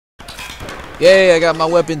Yay, I got my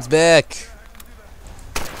weapons back.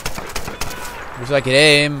 Wish I could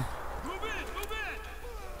aim.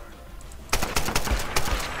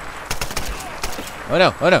 Oh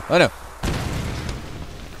no, oh no, oh no.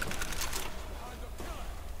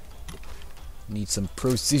 Need some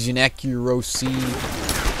precision accuracy.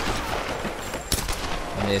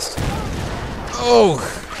 I missed. Oh!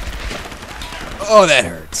 Oh, that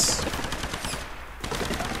hurts.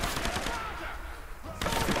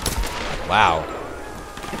 Wow.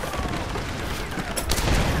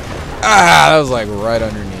 Ah, that was like right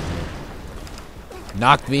underneath me.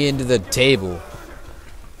 Knocked me into the table.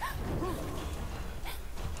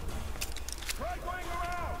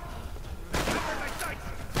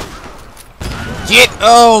 Get!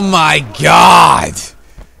 Oh my god!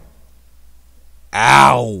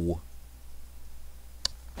 Ow!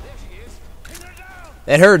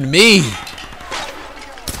 That hurt me!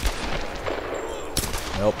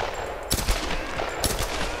 Nope.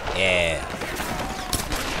 Yeah.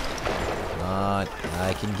 Come on,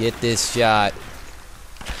 I can get this shot.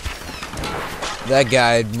 That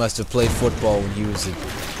guy must have played football when he was a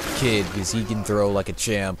kid, because he can throw like a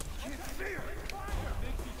champ.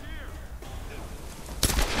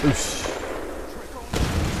 Oosh.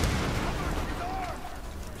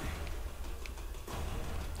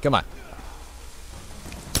 Come on.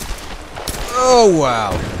 Oh,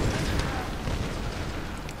 wow.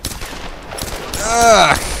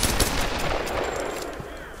 Ugh.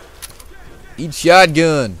 Eat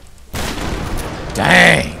shotgun.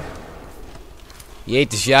 Dang. He ate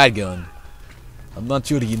the shotgun. I'm not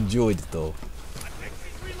sure he enjoyed it, though.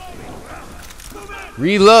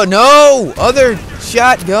 Reload. No! Other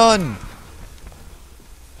shotgun.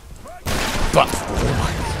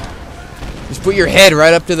 Just put your head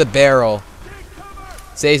right up to the barrel.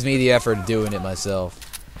 Saves me the effort of doing it myself.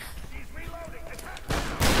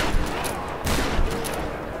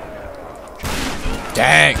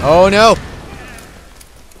 Dang. Oh no.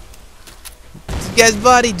 This guy's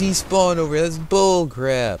body despawned over here. That's bull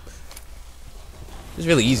crap. It's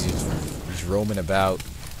really easy just roaming about.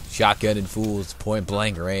 Shotgunning fools, point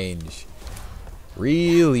blank range.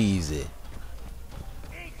 Real easy.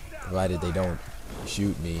 Provided they don't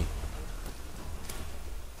shoot me.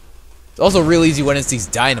 It's also real easy when it's these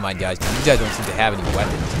dynamite guys, because these guys don't seem to have any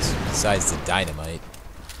weapons besides the dynamite.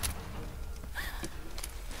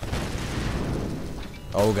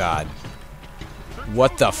 Oh god.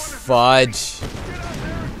 What the fudge?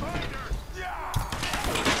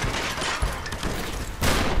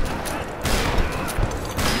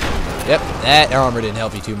 Yep, that armor didn't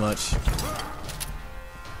help you too much.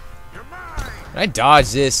 Can I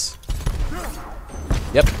dodge this?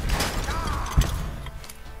 Yep.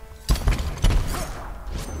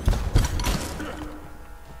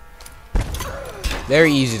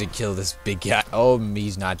 Very easy to kill this big guy. Oh,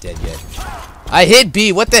 he's not dead yet. I hit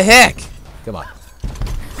B. What the heck? Come on.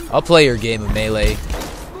 I'll play your game of Melee.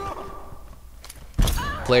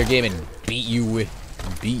 Play your game and beat you.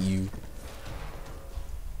 Beat you.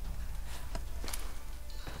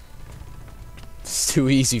 It's too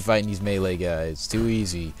easy fighting these Melee guys. It's too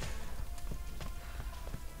easy.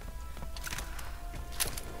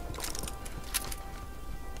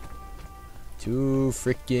 Too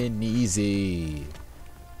freaking easy.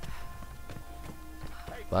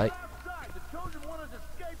 Bye.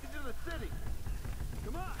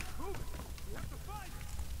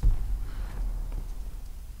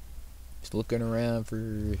 Just looking around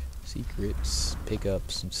for secrets, pick up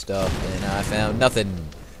some stuff, and I found nothing.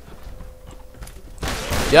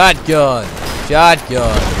 Shotgun!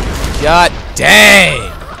 Shotgun! Shot! Dang!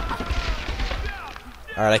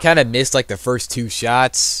 Alright, I kind of missed like the first two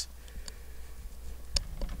shots.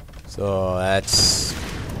 So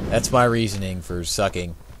that's my reasoning for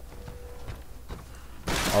sucking.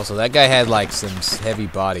 Also, that guy had like some heavy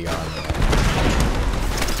body armor.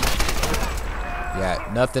 Yeah,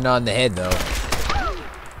 nothing on the head though.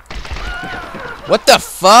 What the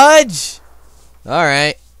fudge?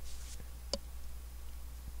 Alright.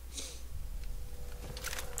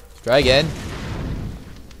 Try again.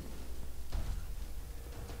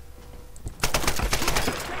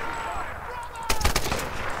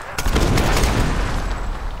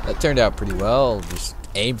 That turned out pretty well. Just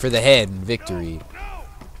aim for the head and victory.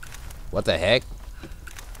 What the heck?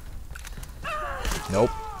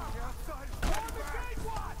 Nope.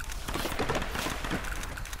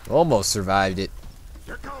 Almost survived it.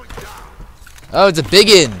 Oh, it's a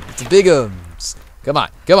biggin! It's a bigums! Come on,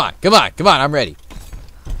 come on, come on, come on, I'm ready.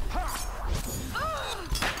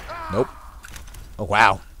 Nope. Oh,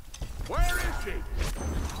 wow. Where is she?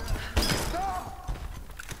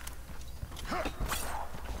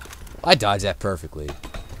 I dodged that perfectly.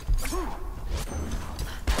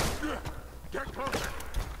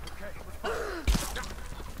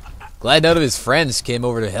 Glad none of his friends came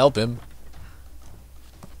over to help him.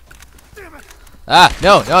 Ah,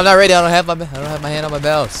 no, I'm not ready. I don't have my hand on my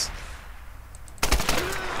mouse.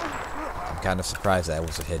 I'm kind of surprised that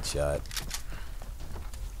was a headshot.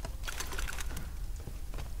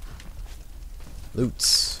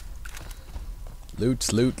 Loots. Loot.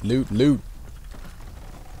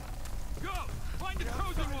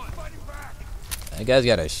 That guy's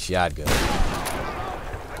got a shotgun.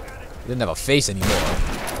 He didn't have a face anymore.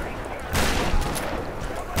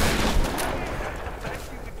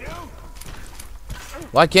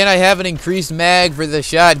 Why can't I have an increased mag for the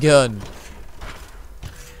shotgun?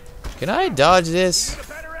 Can I dodge this?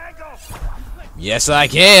 Yes, I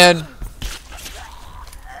can.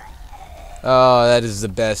 Oh, that is the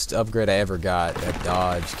best upgrade I ever got. That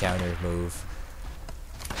dodge counter move.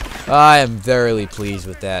 I am thoroughly pleased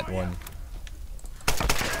with that one.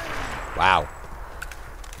 Wow.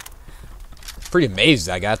 Pretty amazed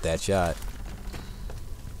I got that shot.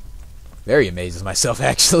 Very amazed with myself,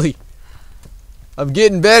 actually. I'm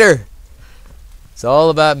getting better. It's all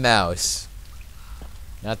about mouse.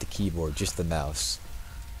 Not the keyboard, just the mouse.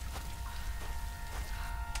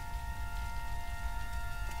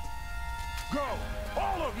 Go,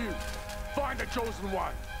 all of you. Find the chosen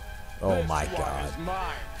one. Oh my God.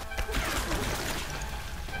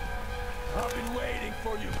 I've been waiting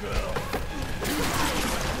for you, girl.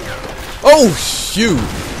 Oh shoot!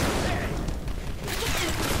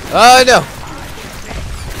 Oh no!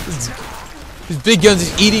 This big gun's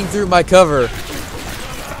is eating through my cover.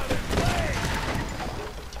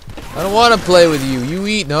 I don't want to play with you. You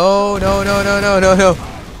eat. No.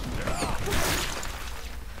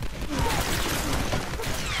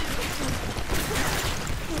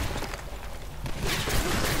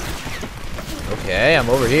 Okay, I'm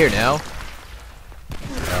over here now.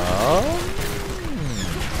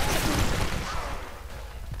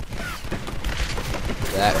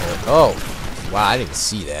 That hurt. Oh, wow! I didn't even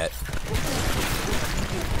see that.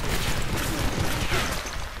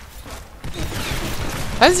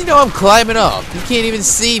 How does he know I'm climbing up? He can't even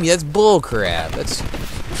see me. That's bullcrap. That's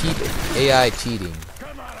cheap AI cheating.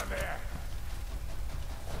 Come out of there.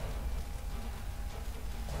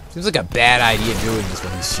 Seems like a bad idea doing this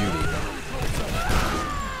when he's shooting.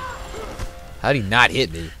 How'd he not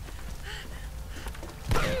hit me?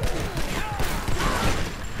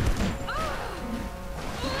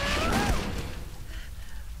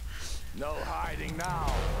 No hiding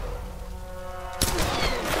now.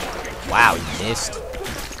 Wow, he missed.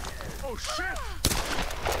 Oh shit!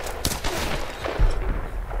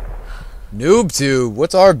 Noob tube.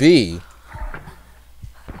 What's RB?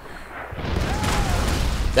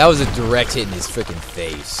 That was a direct hit in his freaking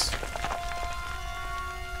face.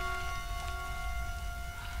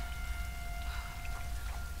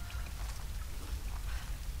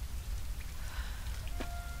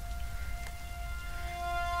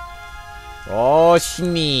 Oh,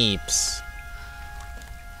 schneeps.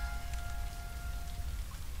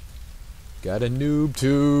 Got a noob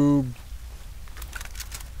tube.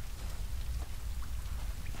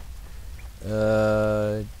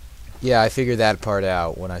 Yeah, I figured that part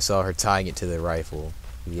out when I saw her tying it to the rifle.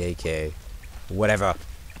 The AK. Whatever.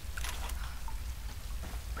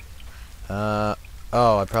 Oh,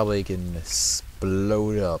 I probably can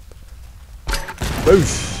explode up.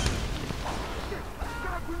 Boosh!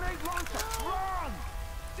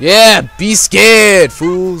 Yeah, be scared,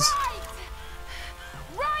 fools!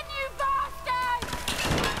 Run, you bastard!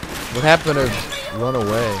 What happened to run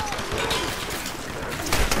away?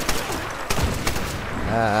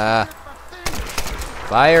 Ah.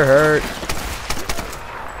 Fire hurt.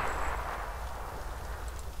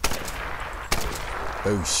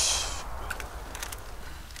 Boosh.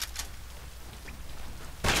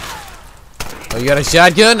 Oh, you got a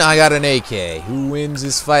shotgun? I got an AK. Who wins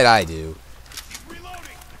this fight? I do.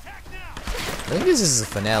 I think this is the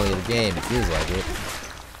finale of the game. It feels like it.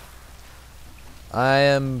 I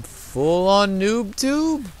am full on noob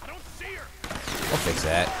tube. I'll fix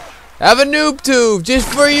that. Have a noob tube just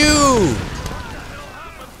for you.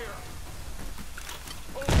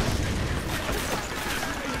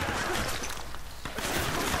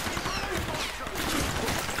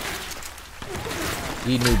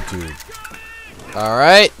 Eat noob tube. All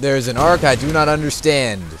right, there's an arc I do not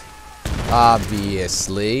understand.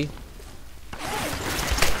 Obviously.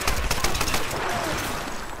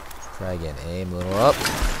 Try again. Aim a little up.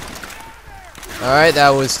 Alright, that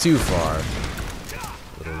was too far.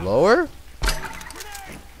 A little lower.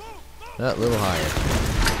 Not a little higher.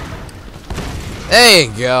 There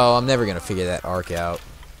you go. I'm never gonna figure that arc out.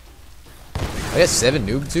 I got 7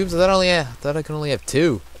 noob tubes. I thought I could only have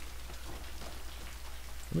 2. How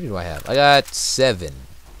many do I have? I got 7.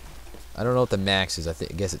 I don't know what the max is. I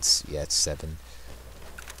guess it's it's 7.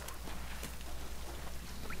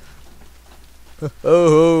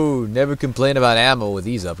 Oh, never complain about ammo with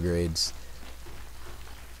these upgrades.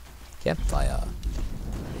 Campfire.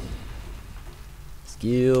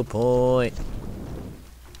 Skill point.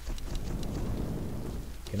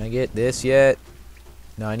 Can I get this yet?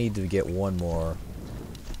 No, I need to get one more.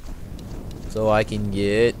 So I can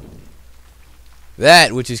get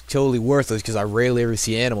that, which is totally worthless because I rarely ever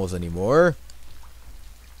see animals anymore.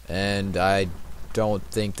 And I don't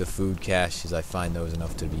think the food caches, I find those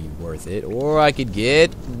enough to be worth it. Or I could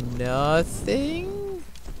get nothing.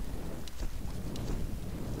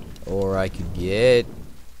 Or I could get...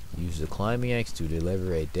 use the climbing axe to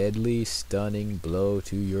deliver a deadly, stunning blow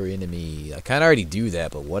to your enemy. I kind of already do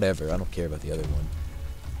that, but whatever. I don't care about the other one.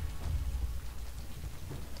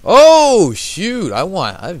 Oh, shoot.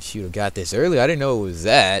 I should have got this earlier. I didn't know it was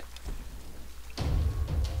that.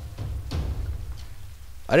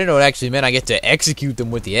 I didn't know it actually meant I get to execute them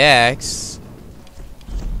with the axe.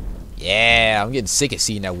 Yeah, I'm getting sick of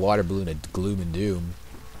seeing that water balloon of gloom and doom.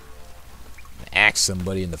 Axe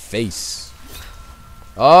somebody in the face.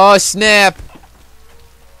 Oh, snap!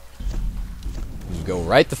 Just go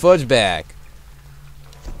right the fudge back.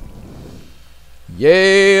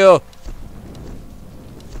 Yeah!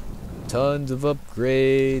 Tons of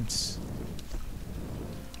upgrades.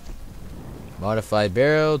 Modified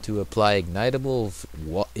barrel to apply ignitable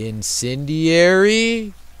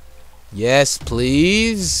incendiary. Yes,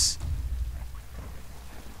 please.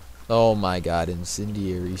 Oh my god,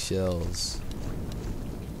 incendiary shells.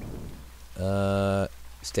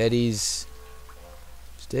 Steadies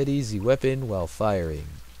the weapon while firing.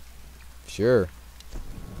 Sure.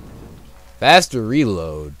 Faster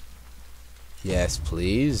reload. Yes,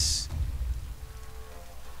 please.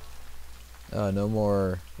 No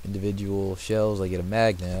more individual shells. I get a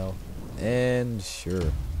mag now. And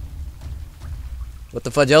sure. What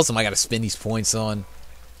the fudge else am I gotta spend these points on?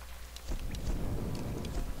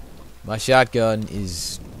 My shotgun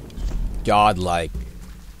is godlike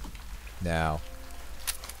now.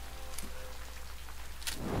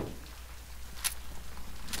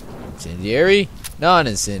 Incendiary?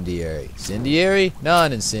 Non-incendiary. Incendiary?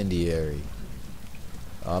 Non-incendiary.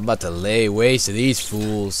 Oh, I'm about to lay waste to these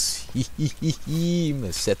fools. I'm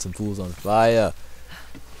gonna set some fools on fire.